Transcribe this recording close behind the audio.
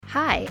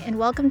Hi, and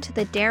welcome to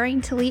the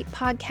Daring to Leap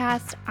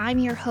podcast. I'm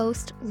your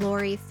host,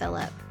 Lori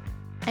Phillip.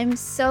 I'm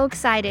so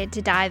excited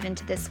to dive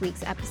into this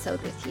week's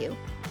episode with you.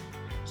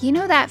 You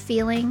know that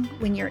feeling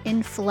when you're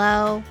in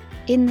flow,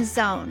 in the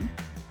zone?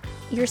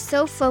 You're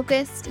so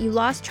focused, you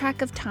lost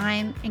track of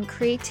time, and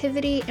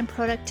creativity and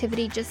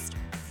productivity just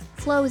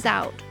flows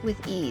out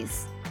with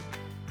ease.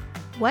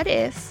 What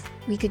if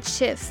we could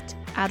shift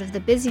out of the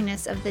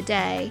busyness of the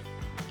day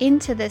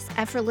into this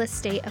effortless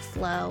state of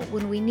flow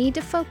when we need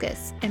to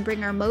focus and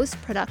bring our most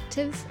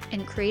productive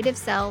and creative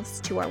selves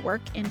to our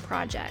work and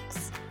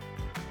projects?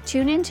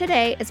 Tune in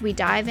today as we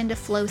dive into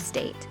flow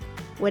state,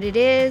 what it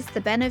is,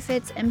 the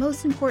benefits, and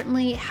most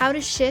importantly, how to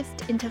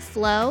shift into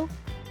flow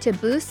to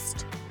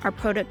boost our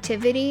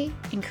productivity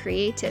and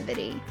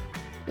creativity.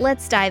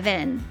 Let's dive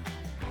in.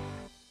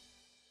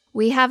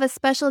 We have a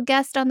special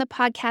guest on the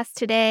podcast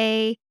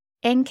today.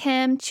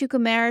 Nkem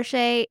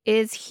Chukwuemeka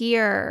is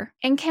here.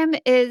 Nkem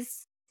is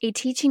a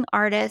teaching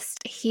artist,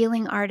 a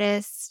healing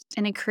artist,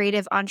 and a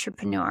creative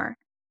entrepreneur.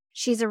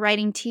 She's a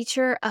writing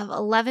teacher of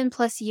 11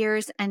 plus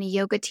years and a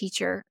yoga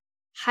teacher,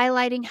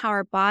 highlighting how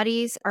our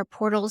bodies are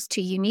portals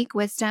to unique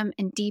wisdom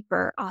and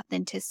deeper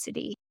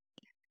authenticity.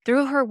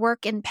 Through her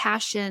work and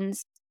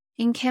passions,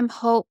 Nkem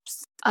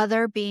hopes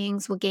other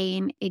beings will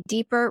gain a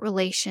deeper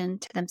relation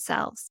to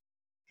themselves,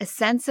 a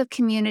sense of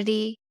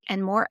community,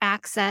 and more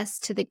access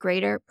to the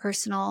greater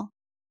personal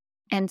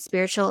and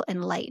spiritual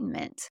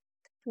enlightenment.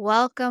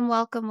 Welcome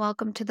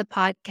to the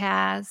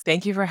podcast.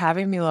 Thank you for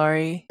having me,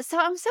 Lori. So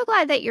I'm so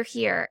glad that you're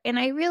here, and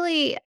I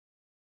really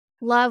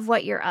love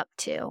what you're up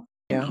to.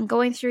 Yeah. And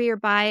going through your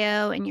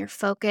bio and your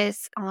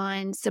focus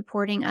on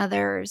supporting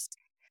others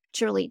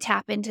to really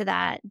tap into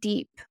that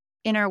deep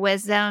inner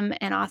wisdom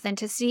and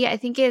authenticity, I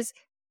think is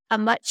a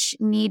much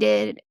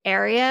needed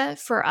area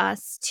for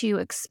us to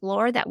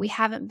explore that we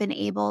haven't been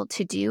able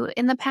to do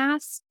in the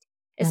past,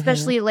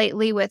 especially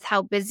lately with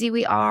how busy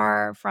we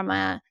are from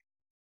a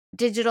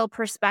digital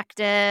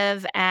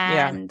perspective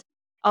and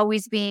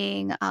always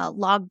being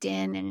logged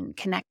in and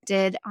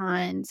connected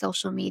on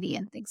social media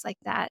and things like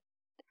that.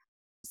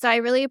 So I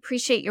really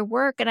appreciate your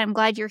work, and I'm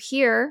glad you're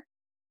here.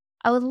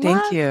 I would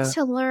love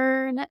to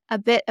learn a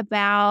bit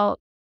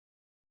about,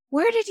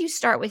 where did you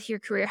start with your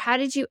career? How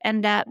did you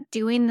end up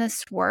doing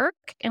this work?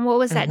 And what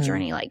was that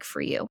journey like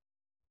for you?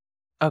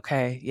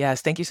 Okay.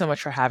 Yes. Thank you so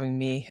much for having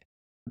me.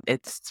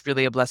 It's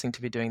really a blessing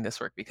to be doing this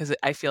work because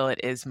I feel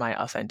it is my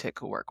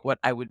authentic work, what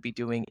I would be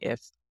doing if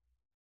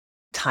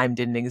time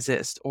didn't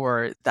exist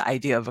or the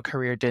idea of a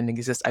career didn't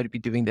exist. I'd be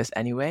doing this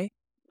anyway.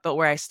 But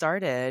where I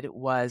started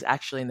was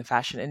actually in the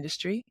fashion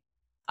industry.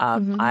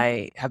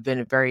 I have been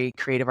a very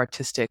creative,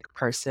 artistic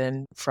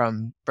person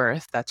from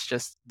birth. That's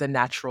just the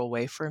natural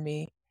way for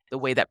me, the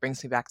way that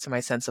brings me back to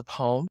my sense of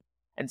home.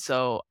 And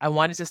so I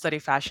wanted to study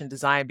fashion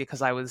design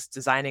because I was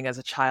designing as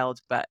a child,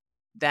 but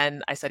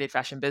then I studied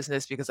fashion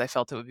business because I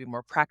felt it would be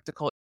more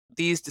practical.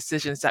 These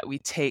decisions that we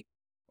take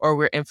or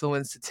we're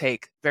influenced to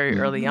take very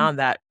early on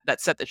that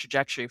set the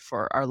trajectory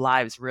for our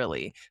lives,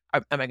 really.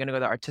 Am I going to go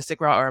the artistic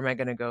route or am I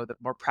going to go the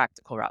more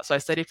practical route? So I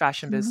studied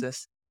fashion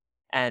business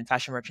and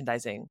fashion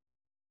merchandising.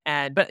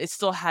 But it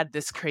still had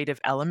this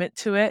creative element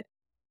to it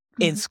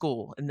in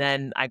school. And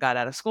then I got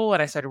out of school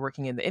and I started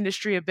working in the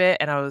industry a bit.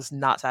 And I was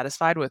not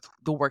satisfied with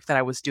the work that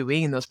I was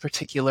doing in those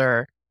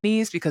particular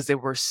needs because they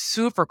were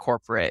super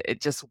corporate. It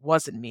just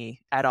wasn't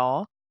me at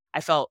all.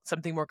 I felt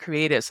something more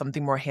creative,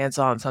 something more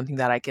hands-on, something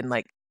that I can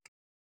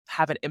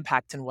have an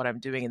impact in what I'm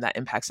doing and that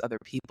impacts other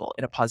people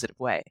in a positive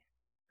way.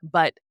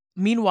 But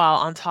meanwhile,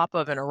 on top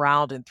of and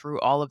around and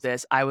through all of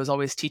this, I was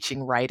always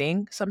teaching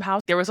writing somehow.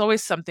 There was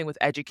always something with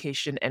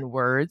education and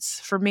words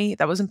for me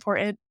that was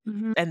important.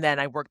 And then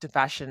I worked in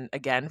fashion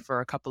again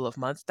for a couple of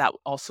months. That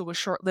also was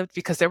short-lived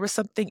because there was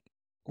something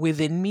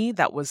within me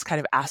that was kind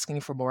of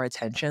asking for more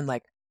attention.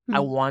 I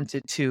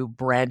wanted to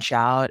branch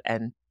out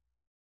and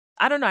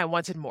I don't know, I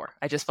wanted more.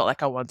 I just felt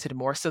like I wanted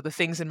more. So the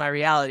things in my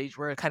reality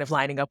were kind of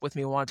lining up with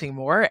me wanting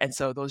more. And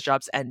so those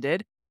jobs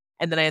ended.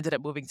 And then I ended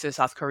up moving to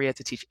South Korea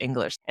to teach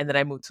English. And then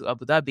I moved to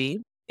Abu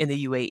Dhabi in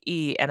the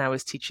UAE and I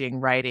was teaching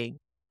writing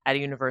at a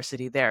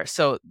university there.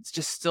 So it's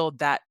just still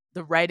that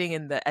the writing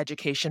and the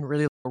education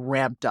really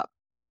ramped up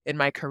in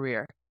my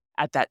career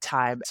at that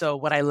time. So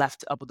when I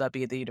left Abu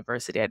Dhabi, the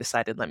university, I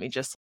decided, let me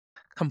just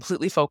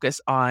completely focus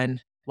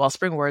on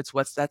Wellspring Words,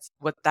 what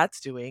that's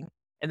doing,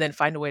 and then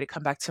find a way to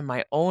come back to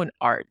my own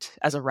art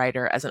as a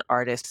writer, as an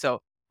artist.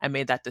 So I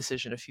made that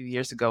decision a few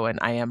years ago, and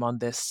I am on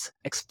this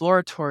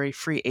exploratory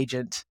free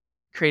agent,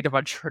 creative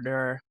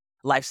entrepreneur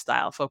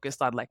lifestyle focused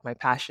on my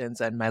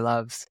passions and my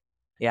loves.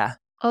 Yeah.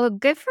 Oh,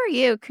 good for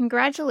you.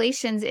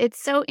 Congratulations.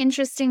 It's so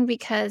interesting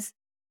because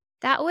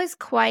that was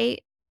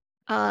quite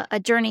a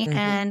journey.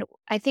 And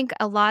I think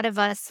a lot of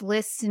us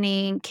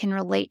listening can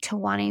relate to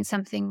wanting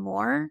something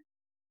more.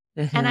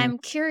 And I'm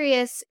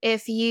curious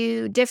if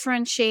you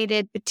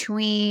differentiated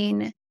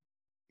between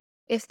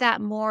if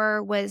that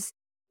more was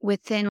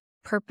within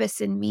purpose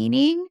and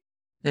meaning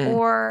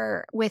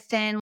or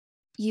within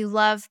you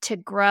love to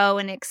grow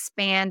and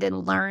expand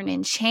and learn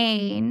and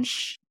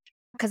change.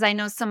 Because I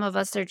know some of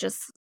us are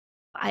just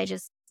I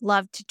just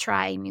love to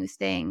try new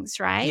things,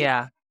 right?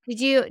 Yeah.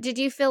 Did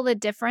you feel the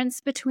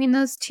difference between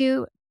those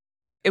two?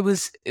 It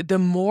was the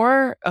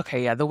more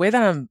okay, yeah, the way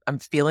that I'm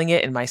feeling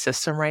it in my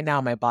system right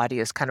now, my body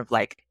is kind of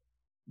like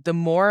the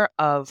more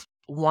of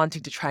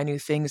wanting to try new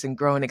things and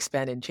grow and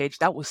expand and change,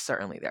 that was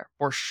certainly there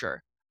for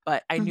sure.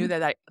 But I knew Mhm,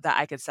 that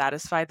I could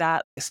satisfy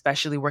that,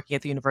 especially working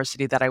at the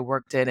university that I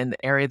worked in and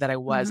the area that I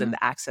was and mhm,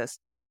 the access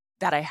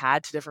that I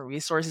had to different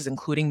resources,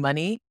 including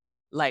money.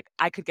 Like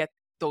I could get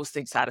those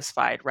things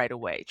satisfied right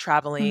away,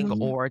 traveling mhm,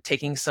 or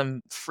taking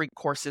some free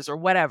courses or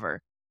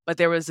whatever. But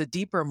there was a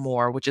deeper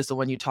more, which is the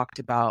one you talked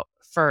about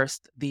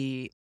first,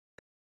 the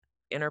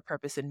inner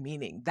purpose and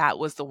meaning. That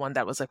was the one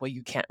that was like, well,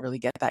 you can't really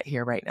get that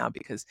here right now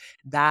because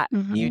that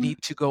you mhm,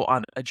 need to go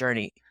on a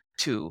journey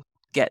to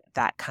get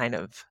that kind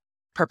of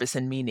purpose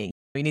and meaning.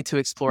 We need to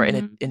explore in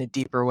a mhm, in a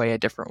deeper way, a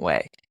different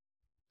way.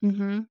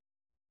 mhm.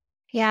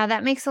 Yeah,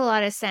 that makes a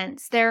lot of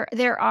sense. There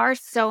are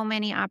so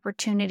many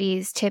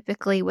opportunities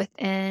typically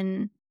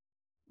within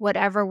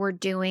whatever we're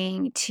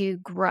doing to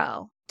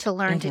grow, to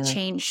learn to Mhm.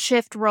 change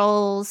shift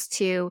roles,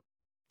 to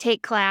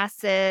take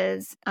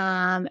classes,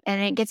 and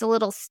it gets a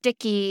little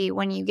sticky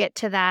when you get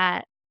to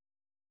that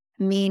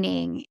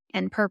meaning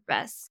and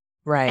purpose.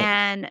 Right.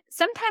 And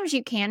sometimes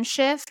you can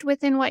shift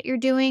within what you're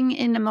doing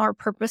in a more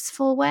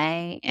purposeful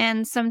way,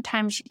 and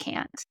sometimes you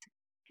can't.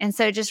 And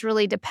so it just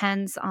really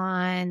depends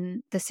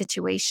on the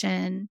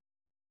situation.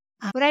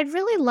 What I'd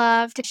really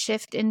love to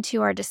shift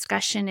into our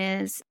discussion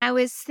is I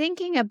was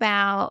thinking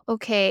about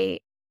okay,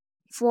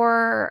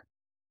 for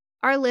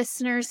our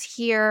listeners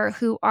here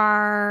who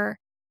are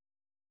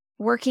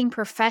working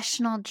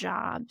professional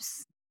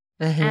jobs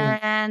Mhm.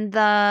 and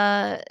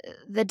the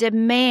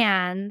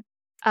demand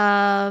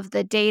of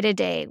the day to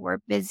day. We're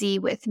busy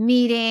with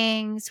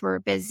meetings, we're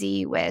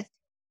busy with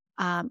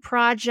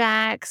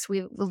projects,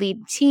 we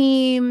lead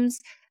teams.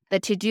 The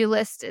to do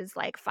list is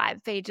like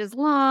 5 pages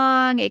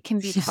long. It can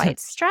be quite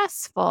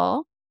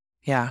stressful.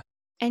 Yeah.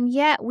 And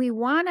yet, we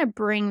want to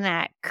bring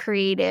that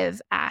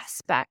creative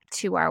aspect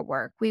to our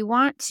work. We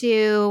want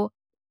to,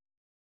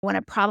 when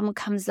a problem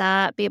comes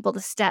up, be able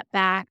to step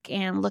back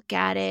and look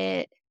at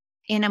it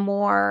in a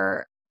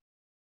more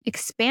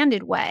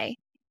expanded way.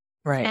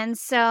 Right. And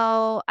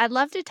so I'd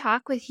love to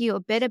talk with you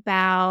a bit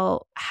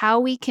about how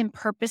we can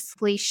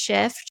purposefully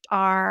shift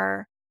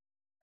ourselves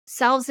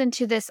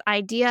into this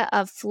idea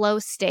of flow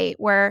state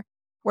where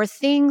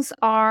things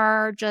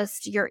are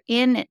just you're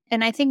in it.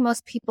 And I think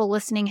most people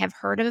listening have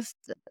heard of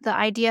the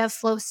idea of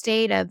flow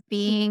state of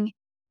being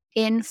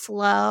in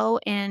flow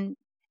and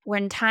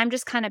when time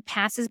just kind of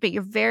passes, but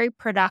you're very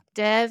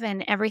productive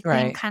and everything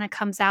Right. kind of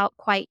comes out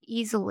quite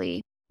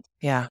easily.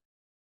 Yeah.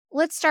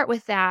 Let's start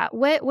with that.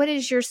 What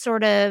is your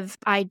sort of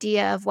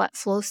idea of what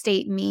flow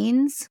state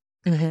means?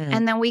 Mhm.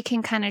 And then we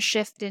can kind of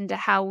shift into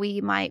how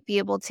we might be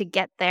able to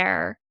get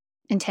there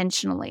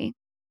intentionally.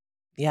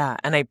 Yeah,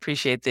 and I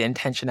appreciate the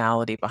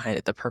intentionality behind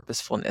it, the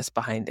purposefulness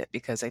behind it,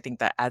 because I think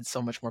that adds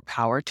so much more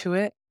power to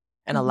it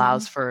and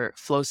allows Mhm. for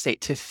flow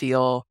state to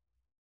feel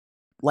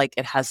like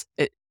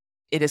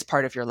it is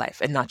part of your life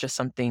and not just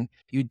something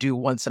you do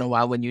once in a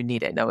while when you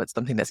need it. No, it's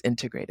something that's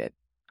integrated.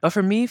 But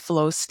for me,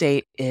 flow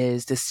state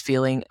is this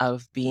feeling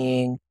of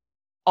being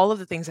all of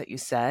the things that you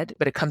said,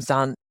 but it comes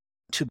down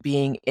to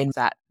being in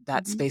that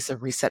Mhm. space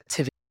of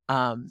receptivity,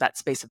 that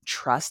space of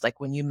trust. Like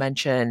when you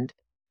mentioned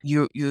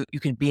you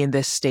can be in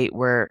this state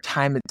where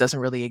time doesn't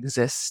really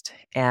exist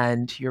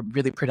and you're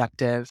really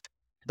productive,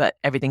 but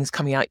everything's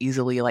coming out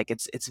easily. Like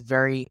it's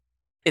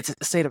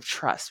a state of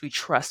trust. We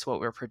trust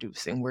what we're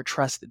producing. We're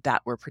trusted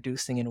that we're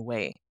producing in a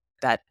way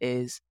that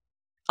is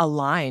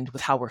aligned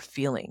with how we're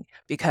feeling.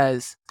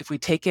 Because if we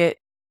take it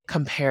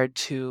compared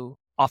to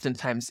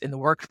oftentimes in the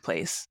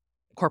workplace,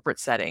 corporate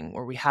setting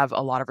where we have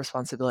a lot of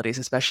responsibilities,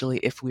 especially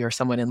if we are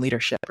someone in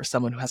leadership or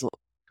someone who has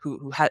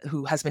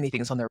who has many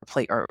things on their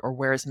plate or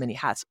wears many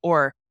hats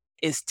or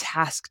is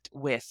tasked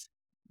with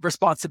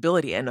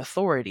responsibility and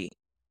authority,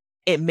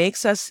 it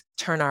makes us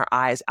turn our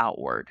eyes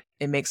outward.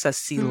 It makes us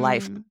see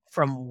life Mm.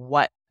 from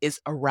what is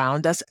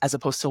around us as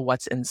opposed to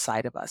what's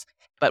inside of us.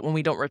 But when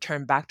we don't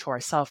return back to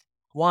ourselves,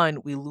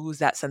 one, we lose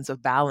that sense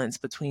of balance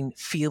between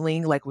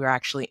feeling like we're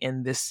actually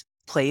in this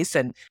place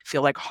and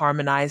feel like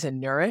harmonized and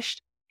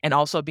nourished, and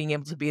also being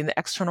able to be in the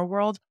external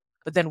world.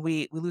 But then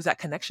we lose that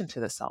connection to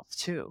the self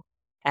too.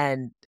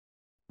 And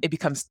it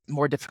becomes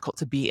more difficult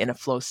to be in a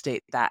flow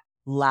state that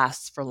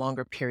lasts for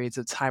longer periods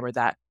of time or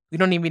that we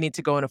don't even need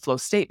to go in a flow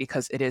state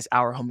because it is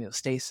our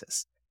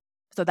homeostasis.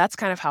 So that's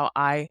kind of how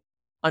I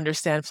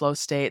understand flow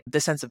state,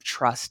 the sense of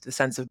trust, the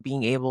sense of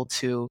being able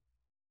to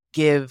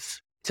give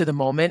to the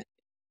moment,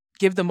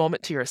 give the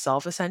moment to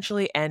yourself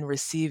essentially and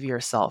receive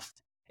yourself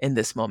in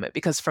this moment.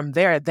 Because from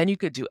there, then you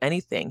could do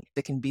anything.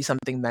 It can be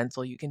something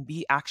mental. You can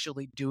be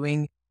actually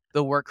doing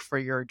the work for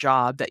your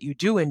job that you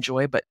do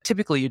enjoy, but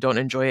typically you don't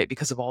enjoy it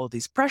because of all of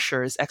these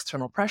pressures,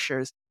 external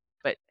pressures.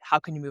 But how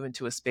can you move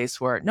into a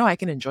space where, no, I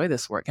can enjoy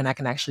this work and I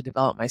can actually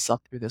develop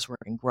myself through this work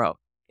and grow?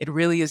 It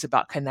really is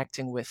about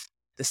connecting with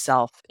the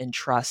self in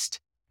trust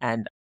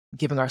and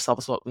giving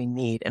ourselves what we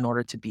need in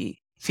order to be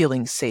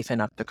feeling safe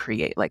enough to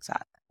create like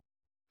that.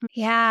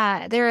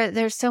 Yeah,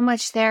 there's so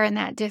much there in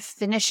that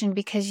definition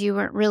because you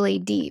weren't really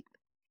deep.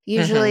 Hmm.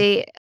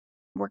 Usually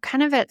we're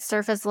kind of at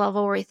surface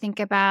level where we think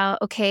about,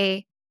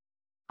 okay,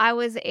 I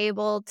was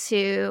able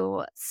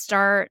to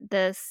start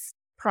this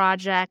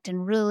project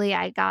and really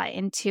I got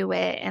into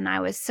it and I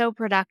was so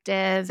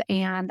productive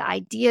and the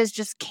ideas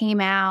just came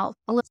out,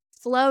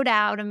 flowed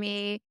out of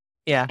me.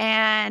 Yeah.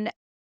 And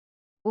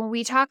when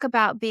we talk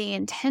about being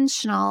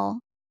intentional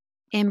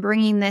and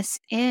bringing this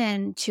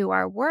into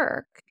our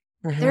work,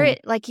 Hmm.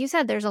 like you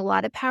said, there's a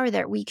lot of power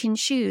there. We can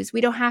choose.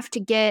 We don't have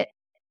to get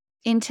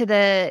into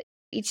the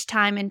each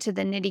time into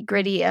the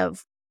nitty-gritty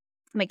of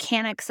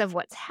mechanics of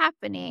what's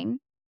happening,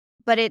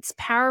 but it's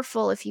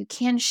powerful if you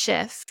can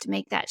shift,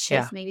 make that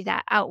Yeah. shift, maybe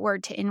that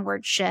outward to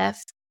inward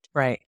shift.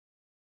 Right.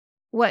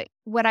 What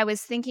I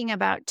was thinking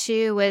about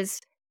too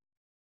was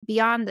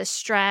beyond the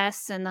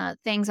stress and the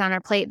things on our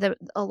plate,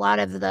 a lot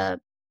of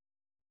the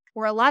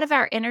where a lot of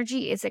our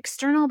energy is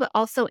external, but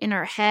also in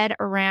our head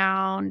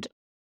around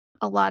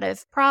a lot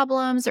of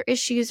problems or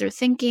issues or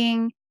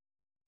thinking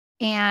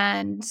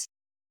and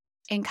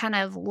kind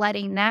of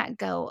letting that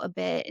go a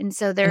bit. And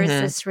so there's Hmm.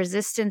 this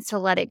resistance to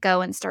let it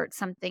go and start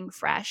something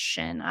fresh.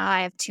 And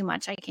I have too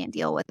much, I can't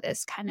deal with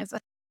this kind of a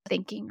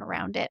thinking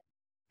around it.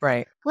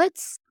 Right.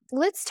 Let's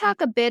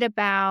talk a bit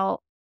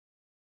about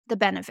the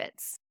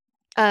benefits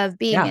of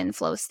being Yeah. in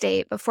flow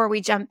state before we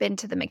jump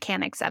into the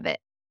mechanics of it.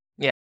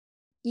 Yeah.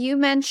 You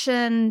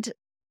mentioned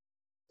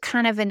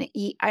kind of and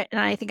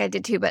I think I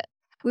did too, but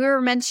we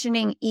were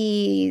mentioning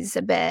ease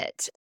a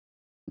bit,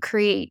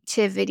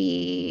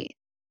 creativity,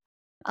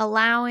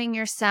 allowing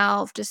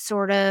yourself to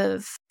sort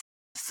of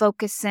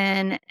focus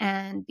in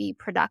and be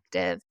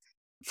productive.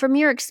 From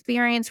your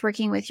experience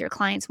working with your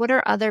clients, what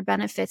are other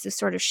benefits of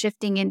sort of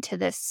shifting into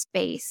this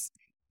space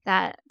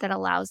that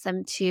allows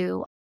them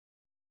to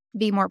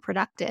be more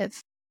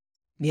productive?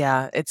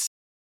 Yeah.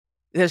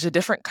 There's a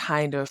different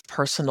kind of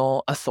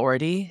personal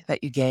authority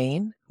that you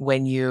gain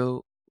when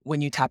you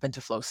tap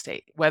into flow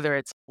state, whether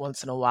it's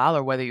once in a while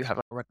or whether you have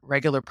a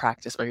regular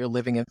practice or you're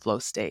living in flow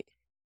state.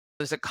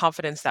 There's a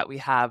confidence that we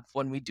have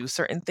when we do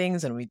certain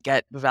things and we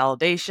get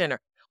validation or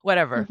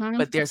whatever, Mhm.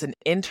 but there's an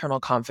internal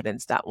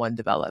confidence that one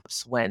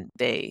develops when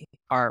they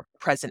are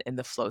present in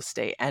the flow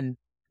state. And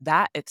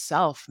that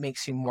itself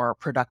makes you more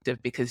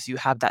productive because you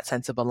have that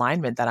sense of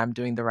alignment that I'm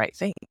doing the right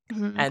thing.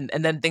 Mhm.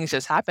 And then things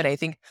just happen. I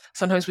think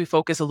sometimes we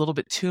focus a little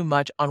bit too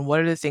much on what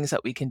are the things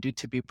that we can do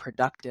to be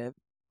productive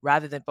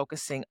rather than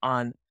focusing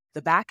on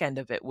the back end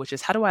of it, which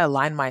is how do I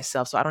align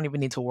myself so I don't even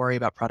need to worry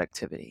about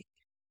productivity?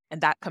 And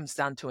that comes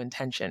down to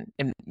intention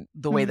in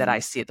the way that I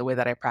Mhm. see it, the way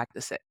that I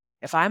practice it.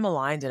 If I'm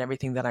aligned in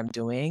everything that I'm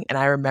doing and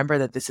I remember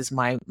that this is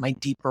my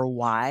deeper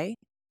why,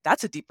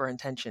 that's a deeper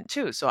intention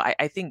too. So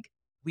I think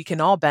we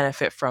can all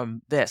benefit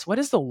from this. What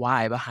is the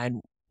why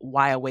behind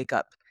why I wake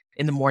up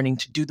in the morning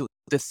to do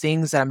the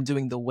things that I'm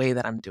doing the way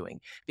that I'm doing?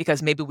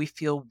 Because maybe we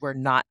feel we're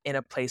not in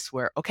a place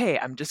where, okay,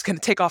 I'm just going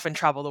to take off and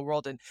travel the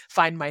world and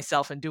find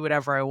myself and do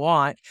whatever I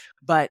want.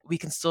 But we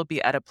can still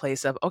be at a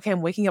place of, okay,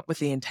 I'm waking up with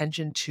the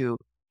intention to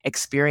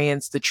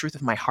experience the truth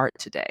of my heart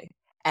today.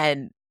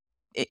 And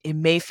it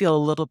may feel a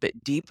little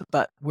bit deep,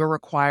 but we're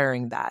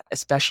requiring that,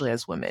 especially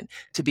as women,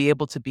 to be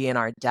able to be in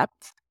our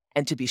depth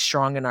and to be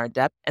strong in our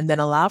depth and then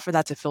allow for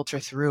that to filter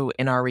through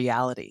in our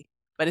reality.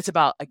 But it's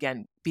about,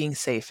 again, being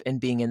safe and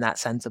being in that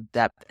sense of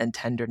depth and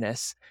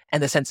tenderness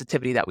and the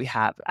sensitivity that we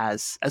have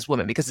as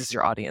women, because this is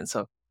your audience.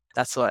 So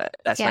that's why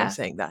I'm Yeah.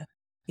 saying that.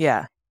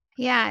 Yeah.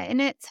 Yeah,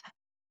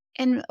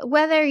 and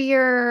whether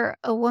you're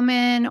a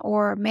woman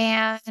or a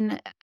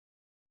man,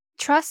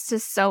 trust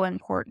is so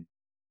important.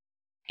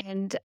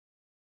 And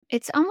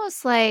it's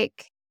almost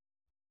like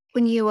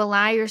when you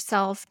allow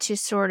yourself to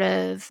sort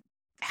of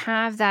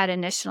have that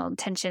initial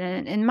intention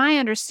and my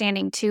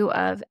understanding too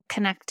of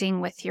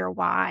connecting with your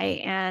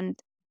why and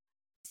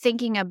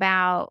thinking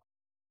about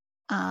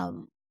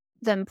um,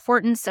 the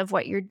importance of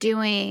what you're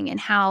doing and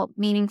how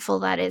meaningful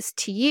that is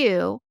to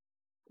you.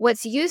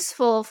 What's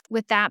useful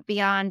with that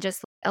beyond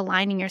just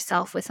aligning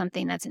yourself with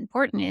something that's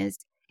important is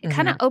it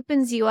kind of Hmm.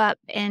 opens you up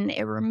and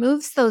it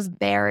removes those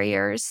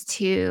barriers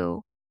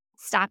to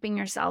stopping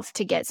yourself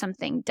to get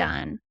something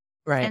done.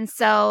 Right. And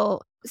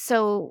so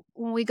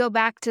when we go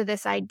back to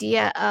this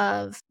idea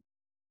of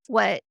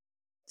what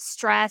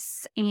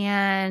stress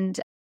and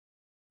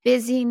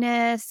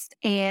busyness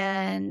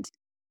and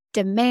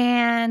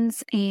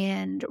demands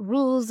and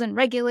rules and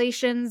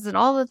regulations and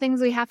all the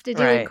things we have to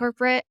do in Right.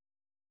 corporate,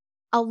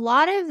 a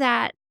lot of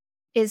that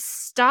is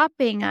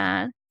stopping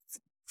us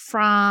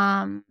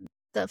from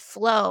the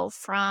flow,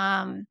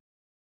 from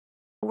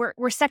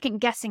we're second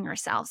guessing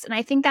ourselves. And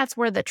I think that's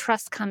where the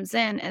trust comes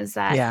in is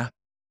that Yeah.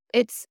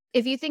 it's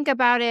if you think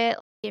about it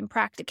in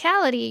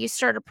practicality, you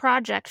start a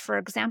project, for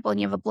example, and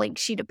you have a blank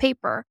sheet of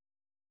paper.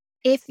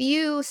 If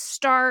you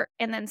start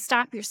and then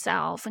stop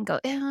yourself and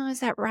go, oh, is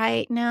that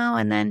right? No,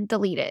 and then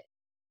delete it.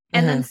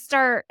 And then Hmm.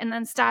 start and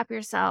then stop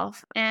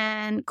yourself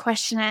and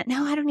question it.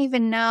 No, I don't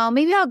even know.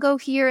 Maybe I'll go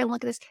here and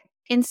look at this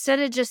instead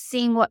of just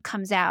seeing what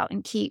comes out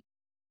and keep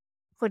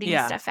putting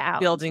Yeah. stuff out and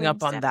Building putting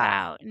up on stuff that.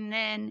 out.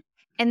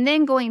 and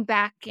then going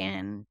back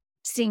and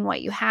seeing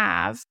what you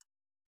have,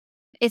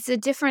 it's a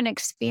different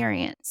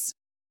experience.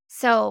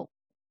 So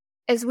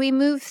as we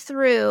move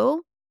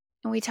through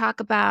and we talk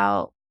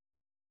about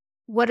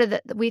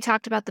we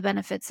talked about the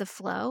benefits of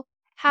flow,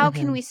 how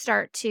can Mhm. we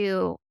start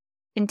to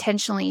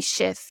intentionally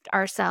shift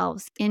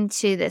ourselves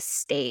into this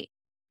state?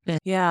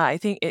 Yeah, I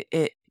think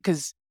it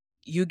because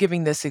you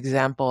giving this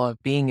example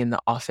of being in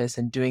the office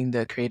and doing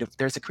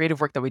there's a creative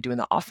work that we do in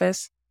the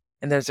office,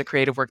 and there's a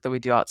creative work that we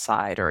do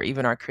outside or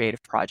even our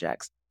creative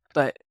projects.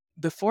 But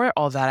before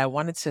all that, I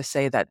wanted to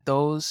say that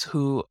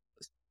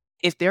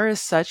if there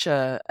is such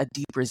a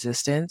deep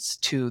resistance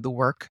to the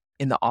work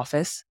in the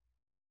office,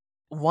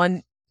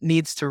 one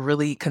needs to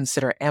really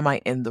consider, am I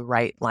in the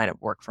right line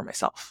of work for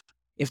myself?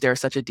 If there's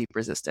such a deep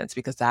resistance,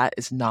 because that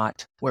is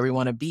not where we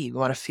want to be. We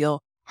want to feel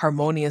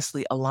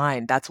harmoniously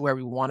aligned. That's where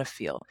we want to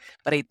feel.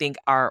 But I think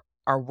our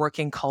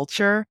working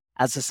culture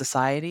as a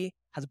society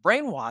has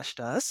brainwashed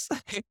us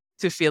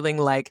to feeling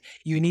like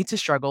you need to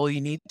struggle,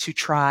 you need to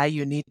try,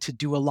 you need to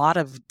do a lot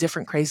of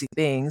different crazy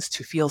things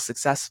to feel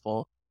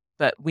successful.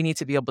 But we need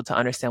to be able to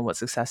understand what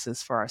success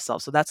is for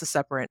ourselves. So that's a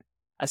separate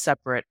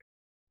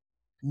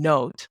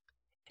note.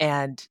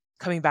 And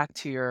coming back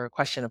to your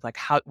question of like,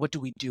 what do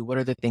we do? What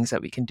are the things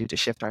that we can do to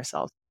shift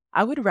ourselves?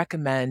 I would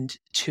recommend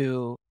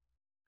to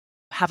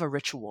have a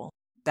ritual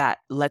that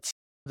lets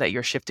that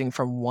you're shifting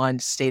from one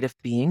state of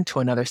being to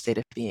another state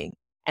of being.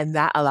 And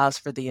that allows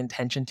for the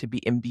intention to be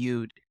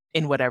imbued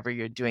in whatever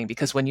you're doing.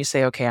 Because when you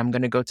say, okay, I'm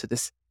going to go to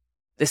this,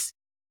 this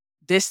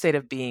state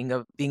of being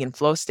in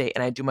flow state,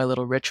 and I do my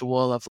little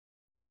ritual of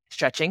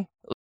stretching,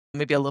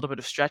 maybe a little bit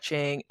of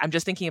stretching. I'm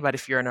just thinking about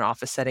if you're in an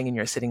office setting and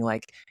you're sitting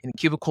like in a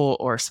cubicle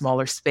or a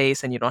smaller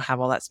space and you don't have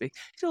all that space,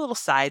 do a little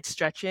side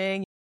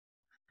stretching,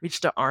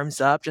 reach the arms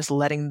up, just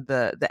letting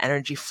the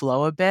energy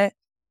flow a bit,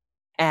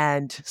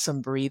 and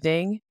some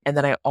breathing. And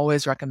then I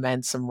always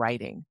recommend some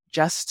writing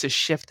just to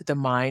shift the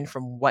mind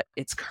from what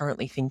it's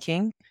currently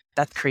thinking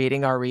that's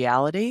creating our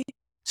reality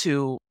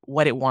to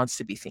what it wants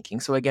to be thinking.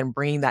 So again,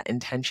 bringing that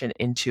intention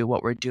into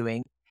what we're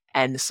doing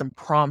and some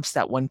prompts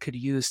that one could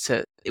use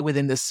to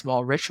within this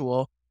small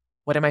ritual.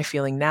 What am I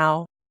feeling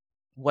now?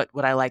 What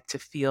would I like to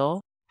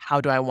feel? How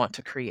do I want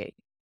to create?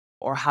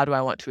 Or how do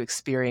I want to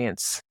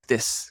experience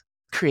this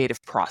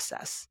creative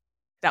process?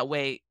 That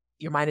way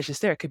your mind is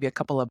just there. It could be a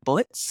couple of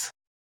bullets,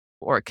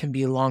 or it can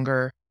be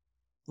longer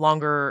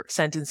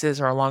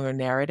sentences or a longer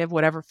narrative,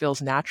 whatever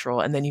feels natural.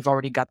 And then you've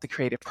already got the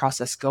creative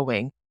process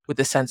going with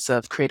the sense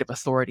of creative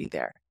authority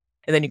there.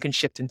 And then you can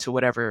shift into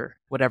whatever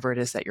it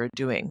is that you're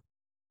doing.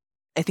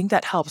 I think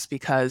that helps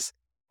because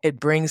it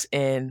brings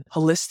in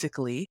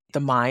holistically the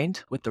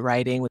mind with the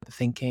writing, with the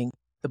thinking,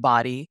 the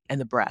body, and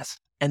the breath.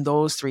 And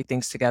those three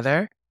things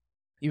together,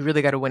 you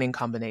really got a winning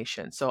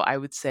combination. So I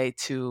would say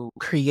to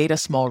create a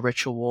small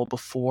ritual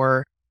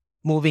before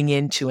moving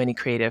into any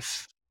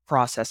creative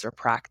process or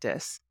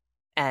practice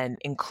and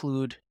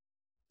include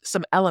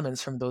some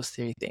elements from those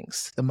three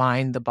things: the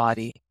mind, the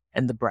body,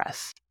 and the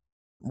breath.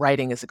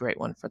 Writing is a great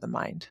one for the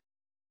mind.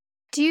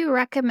 Do you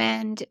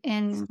recommend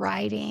in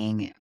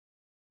writing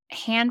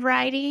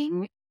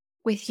handwriting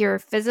with your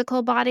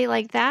physical body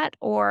like that,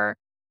 or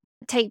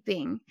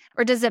typing,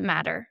 or does it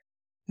matter?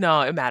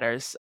 No, it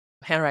matters.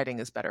 Handwriting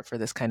is better for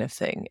this kind of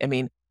thing. I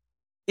mean,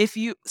 if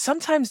you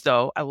sometimes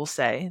though, I will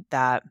say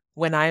that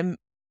when I'm,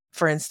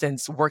 for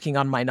instance, working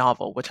on my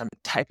novel, which I'm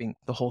typing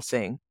the whole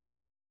thing,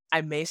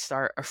 I may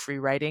start a free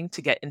writing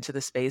to get into the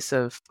space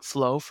of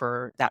flow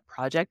for that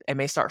project. I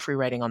may start free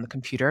writing on the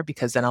computer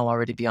because then I'll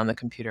already be on the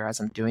computer as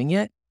I'm doing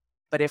it.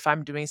 But if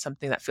I'm doing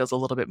something that feels a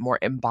little bit more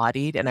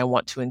embodied and I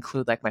want to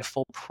include like my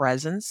full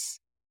presence,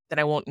 then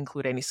I won't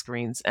include any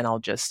screens and I'll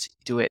just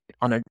do it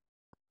on a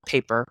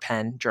paper,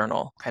 pen,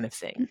 journal kind of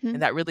thing. Mhm.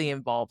 And that really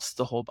involves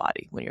the whole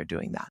body when you're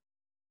doing that.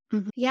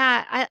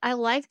 Yeah, I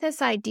like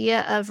this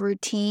idea of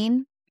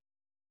routine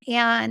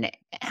and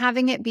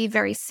having it be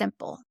very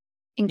simple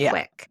and Yeah.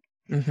 quick.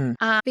 Hmm.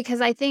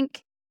 Because I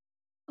think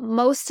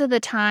most of the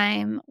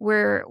time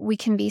we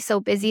can be so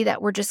busy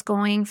that we're just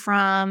going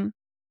from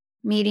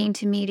meeting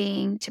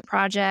to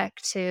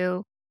project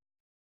to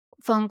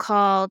phone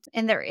call,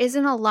 and there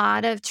isn't a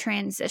lot of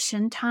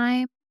transition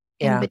time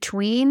in Yeah.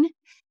 between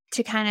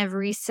to kind of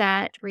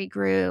reset,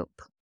 regroup,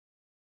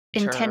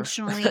 Sure.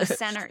 intentionally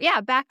center,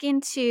 yeah, back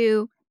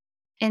into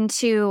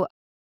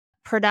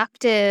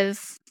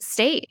productive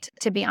state,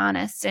 to be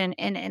honest,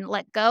 and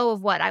let go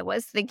of what I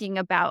was thinking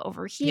about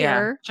over Yeah.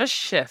 here. Just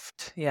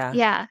shift. Yeah.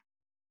 Yeah.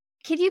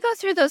 Could you go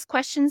through those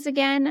questions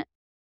again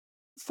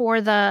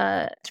for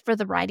the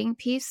writing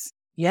piece?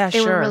 Yeah, They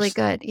were sure. really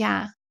good.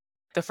 Yeah.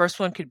 The first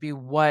one could be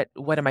what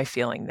am I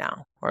feeling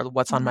now? Or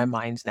what's on my Mhm.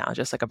 mind now?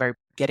 Just like a very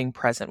getting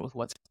present with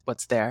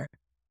what's there.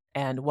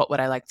 And what would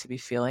I like to be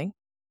feeling?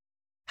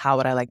 How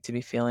would I like to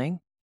be feeling?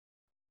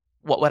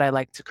 What would I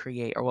like to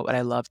create or what would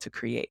I love to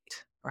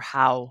create? Or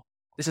how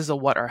this is a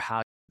what or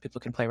how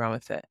people can play around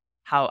with it.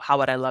 How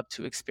would I love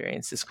to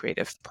experience this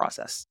creative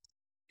process?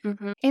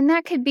 And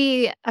that could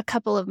be a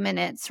couple of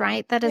minutes,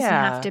 right? That doesn't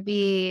have Yeah. to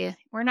be,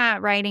 we're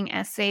not writing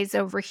essays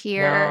over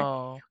here.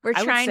 No. We're I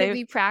would trying to say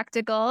be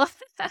practical.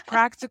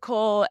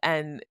 practical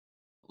and,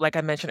 like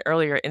I mentioned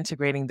earlier,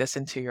 integrating this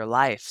into your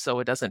life so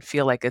it doesn't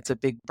feel like it's a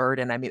big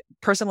burden. I mean,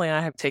 personally,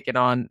 I have taken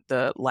on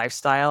the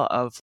lifestyle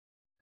of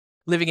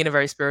living in a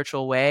very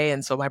spiritual way.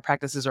 And so my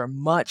practices are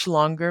much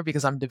longer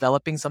because I'm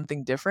developing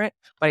something different.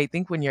 But I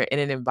think when you're in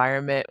an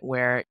environment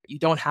where you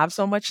don't have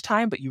so much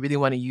time, but you really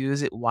want to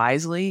use it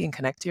wisely and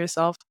connect to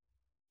yourself,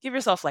 give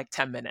yourself like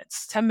 10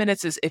 minutes. 10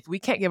 minutes is, if we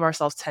can't give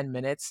ourselves 10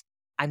 minutes,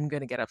 I'm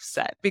going to get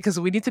upset because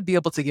we need to be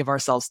able to give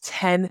ourselves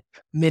 10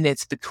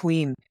 minutes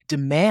between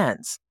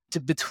demands to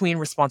between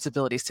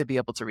responsibilities to be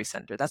able to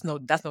recenter. That's no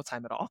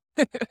time at all.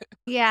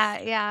 Yeah,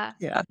 yeah.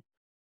 Yeah.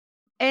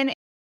 And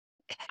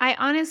I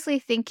honestly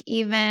think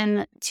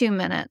even 2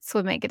 minutes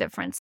would make a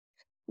difference.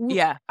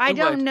 Yeah, I it would.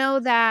 don't know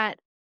that.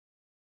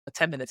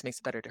 10 minutes makes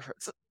a better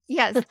difference.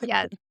 Yes,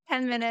 yes.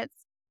 10 minutes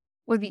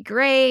would be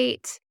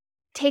great.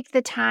 Take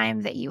the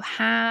time that you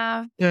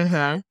have.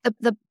 Uh-huh.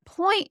 The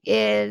point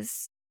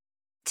is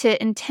to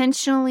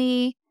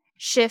intentionally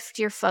shift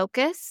your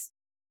focus,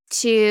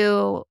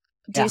 to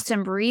do Yeah.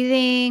 some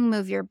breathing,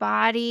 move your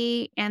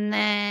body, and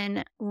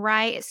then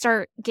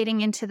start getting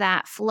into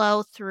that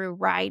flow through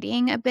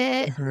writing a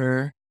bit,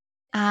 Mhm.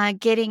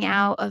 getting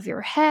out of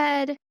your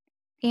head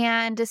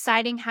and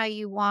deciding how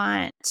you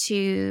want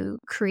to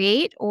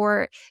create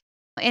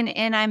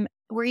and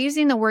we're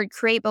using the word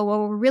create, but what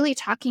we're really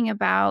talking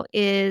about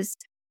is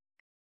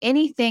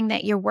anything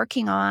that you're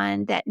working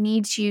on that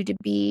needs you to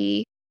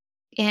be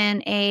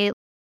in a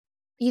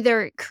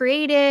either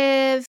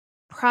creative,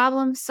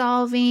 problem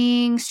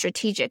solving,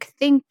 strategic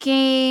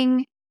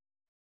thinking,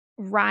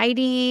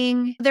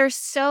 writing. There's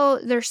so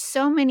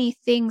many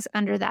things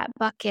under that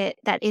bucket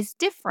that is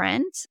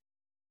different,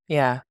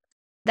 Yeah.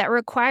 that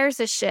requires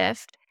a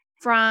shift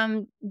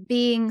from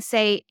being,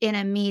 say, in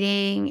a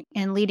meeting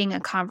and leading a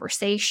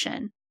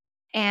conversation.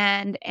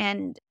 And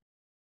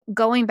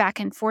going back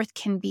and forth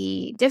can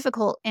be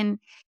difficult. And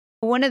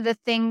one of the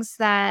things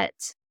that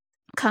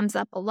comes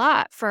up a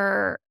lot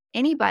for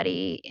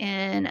anybody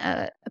in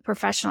a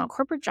professional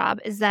corporate job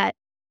is that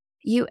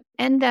you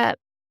end up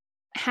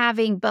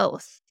having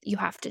both you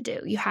have to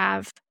do. You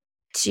have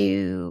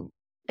to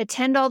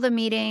attend all the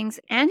meetings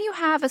and you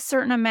have a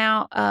certain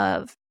amount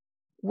of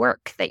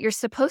work that you're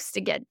supposed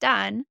to get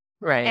done.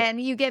 Right. And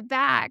you get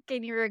back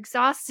and you're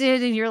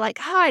exhausted and you're like,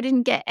 oh, I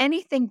didn't get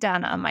anything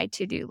done on my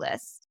to-do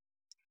list.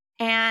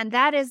 And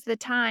that is the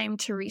time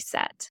to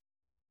reset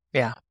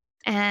Yeah.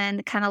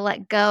 and kind of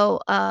let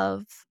go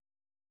of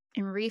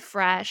and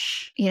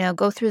refresh,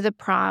 go through the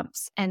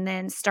prompts and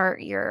then start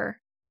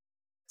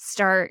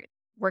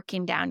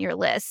working down your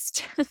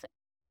list.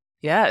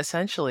 Yeah,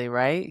 essentially,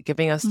 right?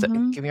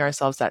 Mhm. Giving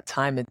ourselves that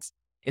time. It's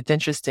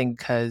interesting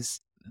because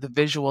the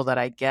visual that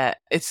I get,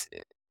 it's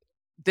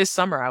this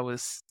summer I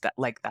was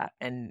like that.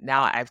 And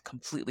now I've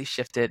completely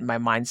shifted my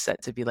mindset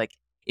to be like,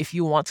 if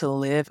you want to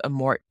live a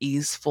more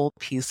easeful,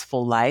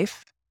 peaceful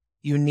life,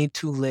 you need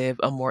to live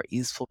a more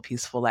easeful,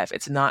 peaceful life.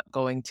 It's not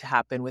going to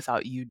happen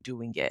without you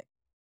doing it,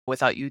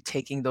 without you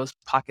taking those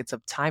pockets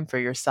of time for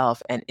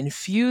yourself and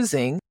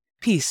infusing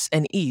peace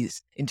and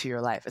ease into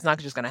your life. It's not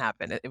just going to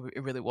happen.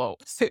 It really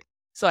won't.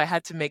 So I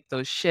had to make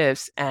those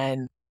shifts.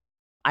 And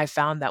I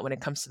found that when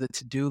it comes to the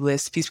to-do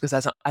list piece, because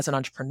as an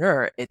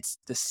entrepreneur, it's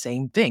the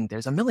same thing.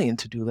 There's a million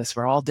to-do lists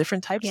for all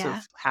different types Yeah.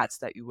 of hats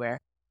that you wear.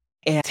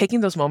 And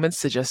taking those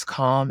moments to just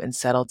calm and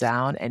settle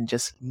down and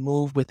just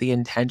move with the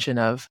intention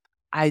of,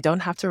 I don't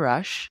have to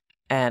rush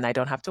and I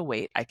don't have to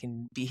wait. I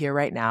can be here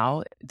right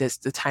now. The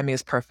timing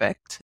is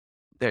perfect.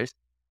 There's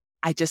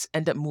I just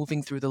end up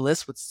moving through the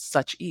list with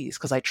such ease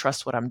because I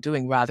trust what I'm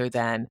doing rather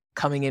than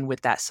coming in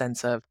with that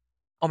sense of,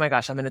 oh my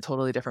gosh, I'm in a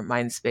totally different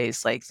mind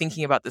space, like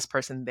thinking about this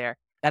person there.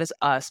 That is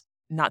us,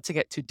 not to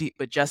get too deep,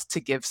 but just to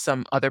give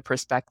some other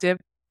perspective,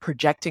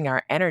 projecting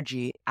our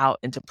energy out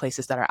into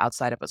places that are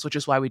outside of us, which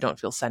is why we don't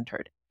feel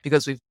centered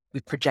because we've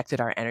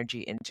projected our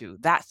energy into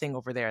that thing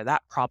over there,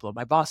 that problem.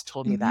 My boss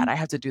told me that Mhm. I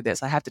have to do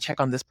this. I have to check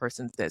on this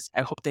person's this.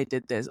 I hope they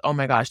did this. Oh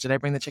my gosh, did I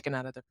bring the chicken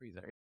out of the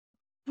freezer?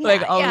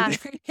 Like Yeah, all yeah. these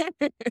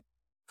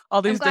all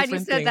I'm these glad you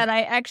different said things. that.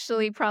 I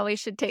actually probably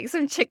should take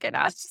some chicken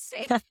out to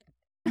say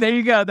There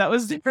you go. That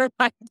was the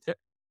reminder.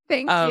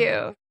 thank Um,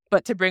 you.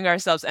 but to bring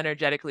ourselves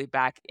energetically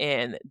back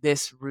in,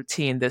 this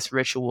routine, this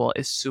ritual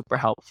is super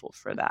helpful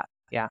for that.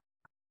 Yeah.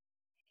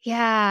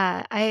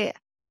 Yeah,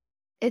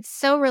 it's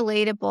so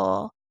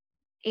relatable.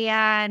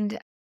 And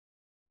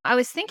I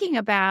was thinking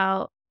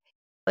about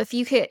if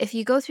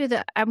you go through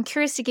I'm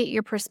curious to get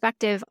your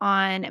perspective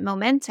on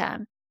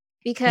momentum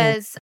Mm.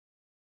 because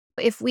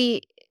if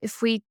we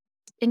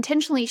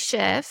intentionally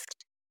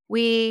shift,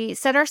 we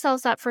set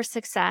ourselves up for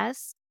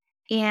success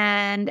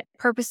and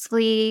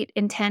purposely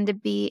intend to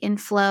be in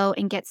flow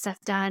and get stuff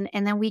done.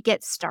 And then we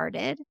get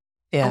started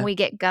and Yeah. we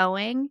get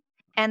going.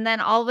 And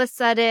then all of a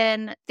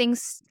sudden,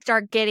 things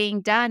start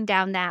getting done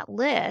down that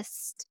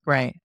list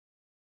Right.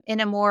 in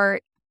a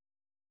more,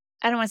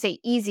 I don't want to say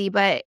easy,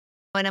 but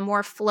in a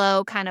more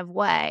flow kind of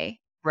way.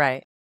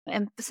 Right.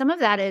 And some of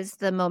that is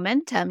the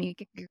momentum. You're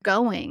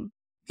going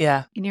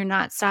Yeah. and you're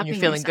not And you're stopping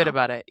feeling good yourself.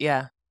 about it.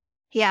 Yeah.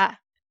 Yeah.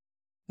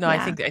 No,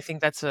 Yeah. I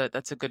think that's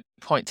a good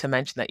point to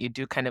mention that you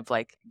do kind of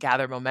like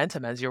gather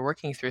momentum as you're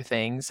working through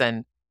things,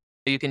 and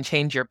you can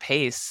change your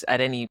pace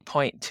at any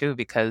point too,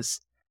 because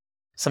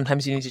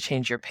sometimes you need to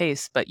change your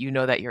pace, but you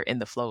know that you're in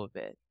the flow of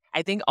it.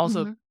 I think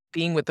also Hmm.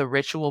 being with the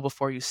ritual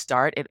before you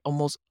start, it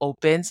almost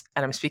opens,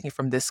 and I'm speaking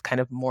from this kind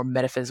of more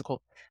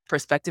metaphysical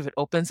perspective, it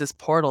opens this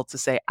portal to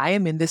say, I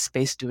am in this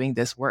space doing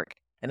this work.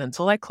 And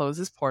until I close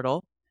this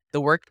portal,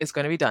 the work is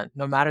going to be done.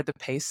 No matter the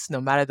pace, no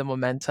matter the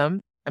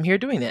momentum, I'm here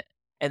doing it.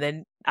 And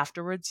then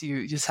afterwards,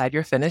 you decide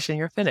you're finished and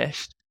you're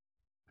finished.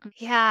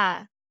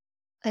 Yeah.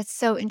 That's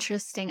so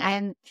interesting. I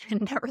had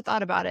never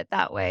thought about it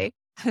that way.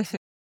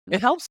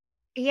 It helps.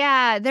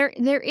 Yeah, there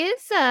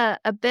is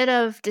a bit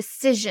of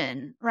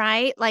decision,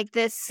 right? Like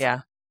this,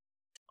 Yeah.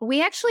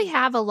 we actually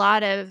have a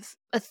lot of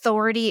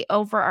authority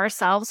over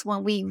ourselves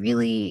when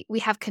we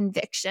have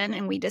conviction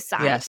and we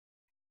decide, Yes.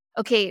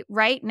 okay,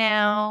 right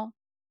now,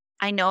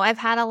 I know I've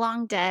had a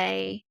long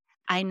day.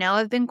 I know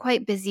I've been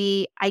quite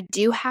busy. I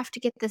do have to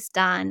get this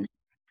done.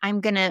 I'm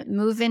going to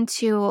move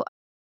into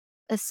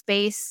a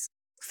space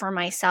for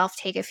myself,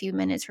 take a few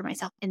minutes for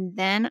myself, and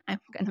then I'm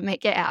going to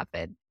make it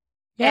happen.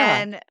 Yeah.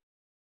 And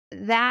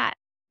that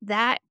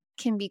that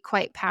can be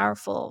quite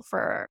powerful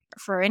for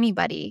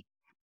anybody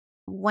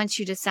once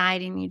you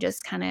decide and you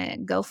just kind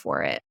of go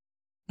for it.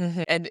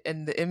 And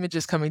the image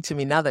is coming to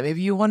me now that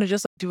maybe you want to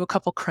just like, do a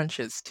couple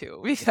crunches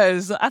too,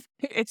 because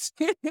it's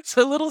it's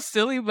a little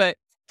silly, but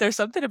there's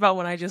something about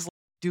when I just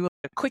do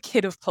a quick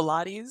hit of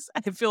Pilates,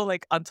 I feel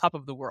like on top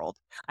of the world.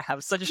 I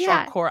have such a strong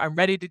Yeah. core. I'm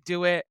ready to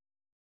do it.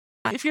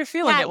 If you're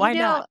feeling Yeah, it, why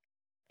not?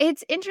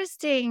 it's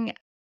interesting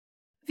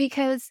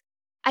because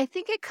I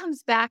think it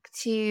comes back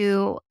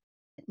to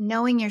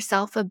knowing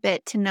yourself a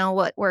bit to know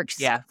what works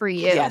Yeah. for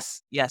you.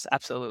 Yes. Yes.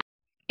 Absolutely.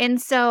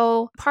 And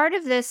so part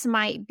of this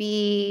might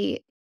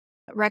be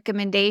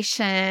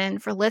recommendation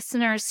for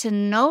listeners to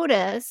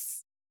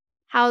notice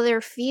how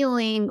they're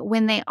feeling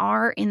when they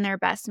are in their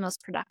best,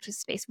 most productive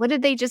space. What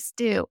did they just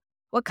do?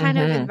 What kind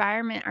of Hmm.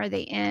 environment are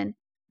they in?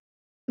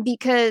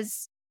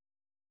 Because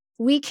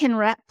we can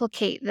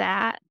replicate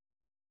that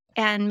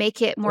and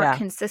make it more Yeah.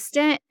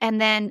 consistent. And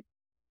then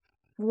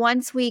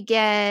once we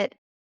get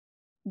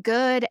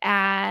good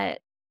at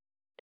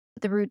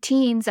the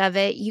routines of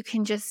it, you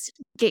can just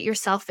get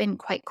yourself in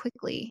quite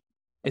quickly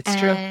It's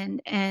true.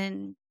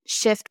 and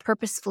shift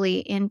purposefully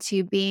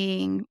into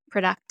being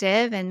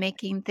productive and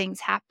making things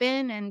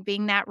happen and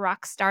being that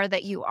rock star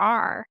that you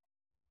are.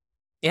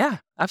 Yeah.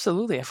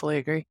 Absolutely. I fully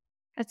agree.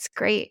 That's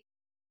great.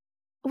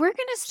 We're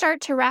going to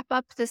start to wrap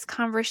up this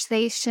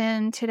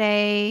conversation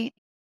today.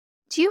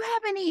 Do you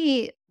have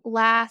any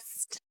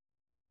last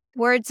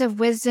words of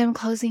wisdom,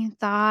 closing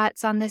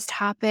thoughts on this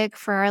topic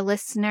for our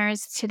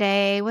listeners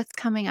today? What's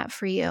coming up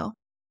for you?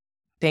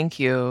 Thank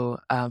you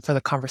for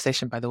the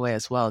conversation, by the way,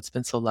 as well. It's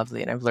been so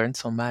lovely and I've learned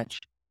so much.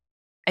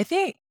 I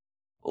think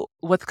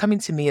what's coming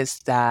to me is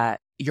that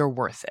you're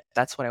worth it.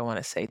 That's what I want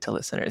to say to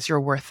listeners. You're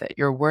worth it.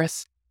 You're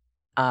worth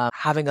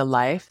having a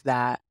life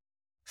that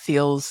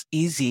feels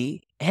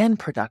easy and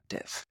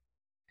productive.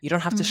 You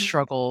don't have to Mhm.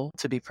 struggle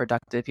to be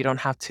productive. You don't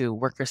have to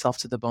work yourself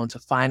to the bone to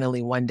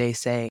finally one day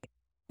say,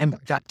 I'm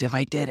productive.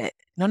 I did it.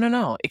 No, no,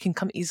 no. It can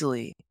come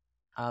easily.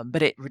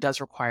 But it does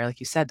require, like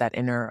you said, that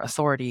inner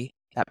authority,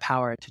 that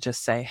power to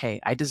just say, hey,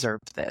 I deserve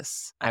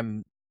this.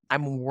 I'm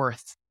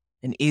worth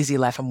an easy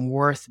life. I'm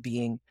worth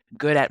being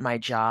good at my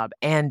job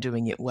and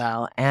doing it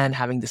well and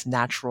having this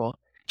natural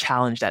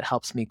challenge that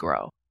helps me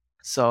grow.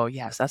 So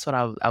yes, that's what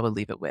I would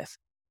leave it with.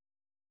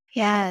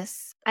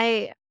 Yes,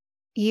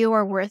 you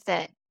are worth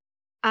it.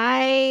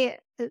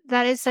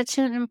 That is such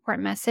an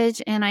important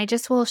message. And I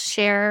just will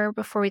share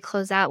before we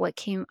close out what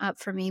came up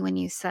for me when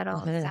you said all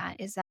of Hmm. that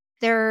is that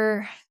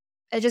there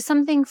just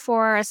something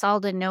for us all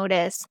to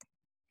notice.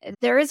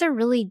 There is a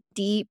really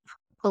deep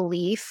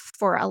belief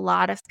for a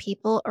lot of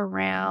people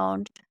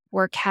around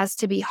work has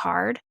to be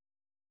hard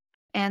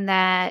and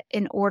that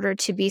in order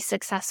to be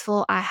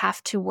successful, I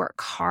have to work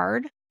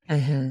hard.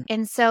 Hmm.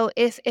 And so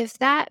if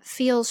that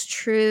feels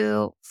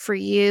true for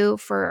you,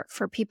 for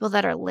people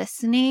that are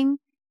listening,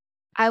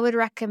 I would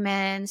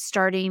recommend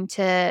starting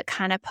to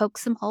kind of poke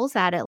some holes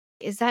at it.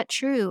 Is that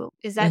true?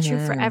 Is that true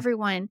for Hmm.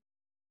 everyone?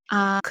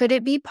 Could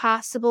it be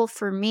possible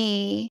for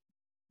me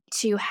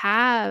to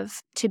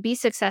be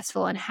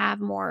successful and have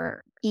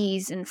more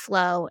ease and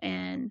flow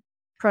and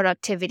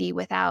productivity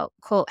without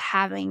quote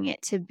having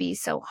it to be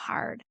so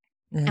hard?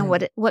 And Hmm.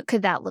 what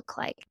could that look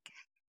like?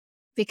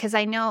 Because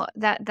I know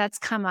that that's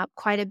come up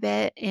quite a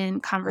bit in Hmm.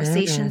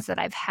 conversations that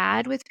I've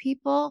had with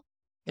people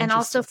and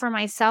also Interesting. for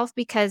myself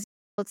because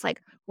it's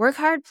like work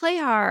hard, play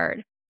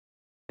hard.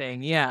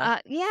 Thing. Yeah.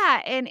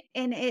 Yeah, and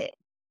it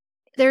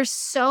there's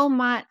so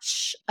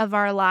much of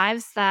our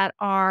lives that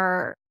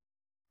are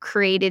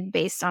created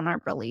based on our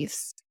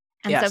beliefs.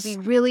 And so if Yes.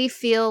 you really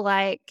feel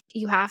like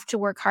you have to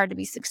work hard to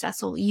be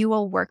successful, you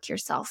will work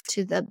yourself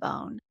to the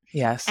bone.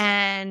 Yes.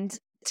 And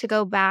to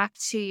go back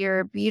to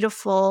your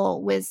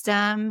beautiful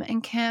wisdom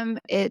and Kim,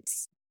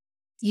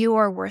 You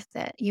are worth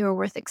it. You are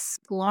worth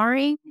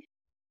exploring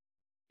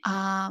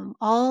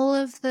all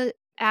of the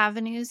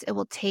avenues it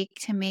will take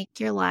to make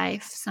your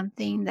life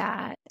something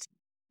that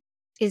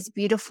is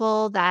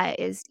beautiful, that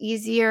is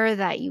easier,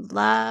 that you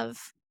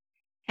love.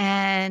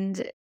 And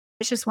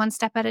it's just one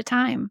step at a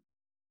time.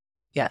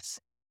 Yes.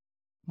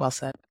 Well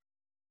said.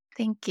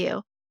 Thank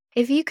you.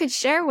 If you could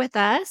share with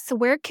us,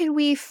 where can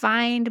we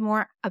find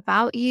more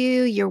about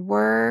you, your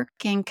work,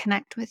 and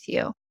connect with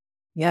you?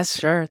 Yes,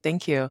 sure.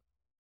 Thank you.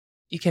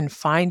 You can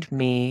find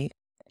me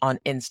on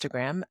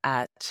Instagram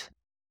at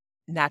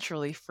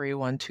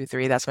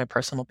naturallyfree123. That's my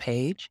personal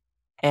page.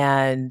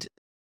 And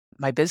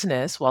my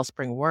business,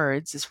 Wellspring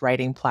Words, this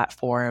writing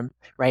platform,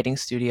 writing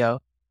studio,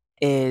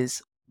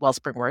 is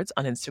Wellspring Words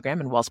on Instagram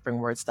and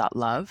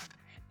wellspringwords.love.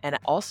 And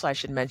also, I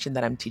should mention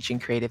that I'm teaching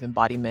creative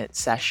embodiment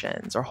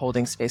sessions or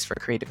holding space for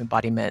creative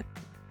embodiment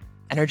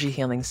energy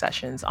healing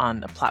sessions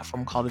on a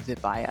platform called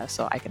Vivaya.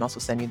 So I can also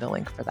send you the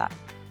link for that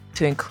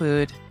to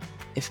include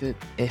if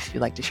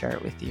you'd like to share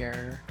it with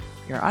your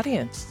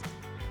audience.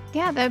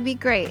 Yeah, that'd be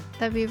great.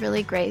 That'd be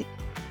really great.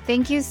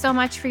 Thank you so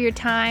much for your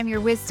time, your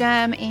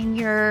wisdom, and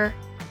your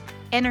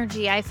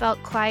energy. I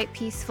felt quite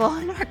peaceful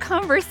in our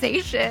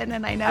conversation,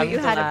 and I know you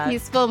had a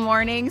peaceful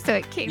morning, so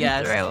it came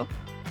through.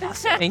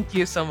 Awesome. Thank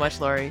you so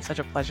much, Lori. Such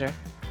a pleasure.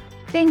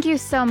 Thank you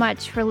so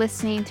much for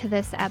listening to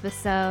this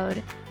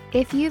episode.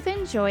 If you've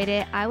enjoyed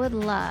it, I would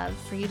love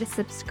for you to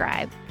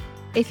subscribe.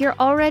 If you're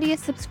already a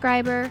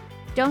subscriber,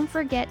 don't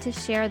forget to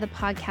share the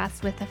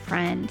podcast with a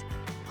friend.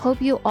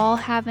 Hope you all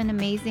have an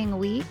amazing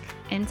week.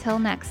 Until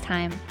next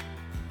time,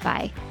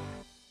 bye.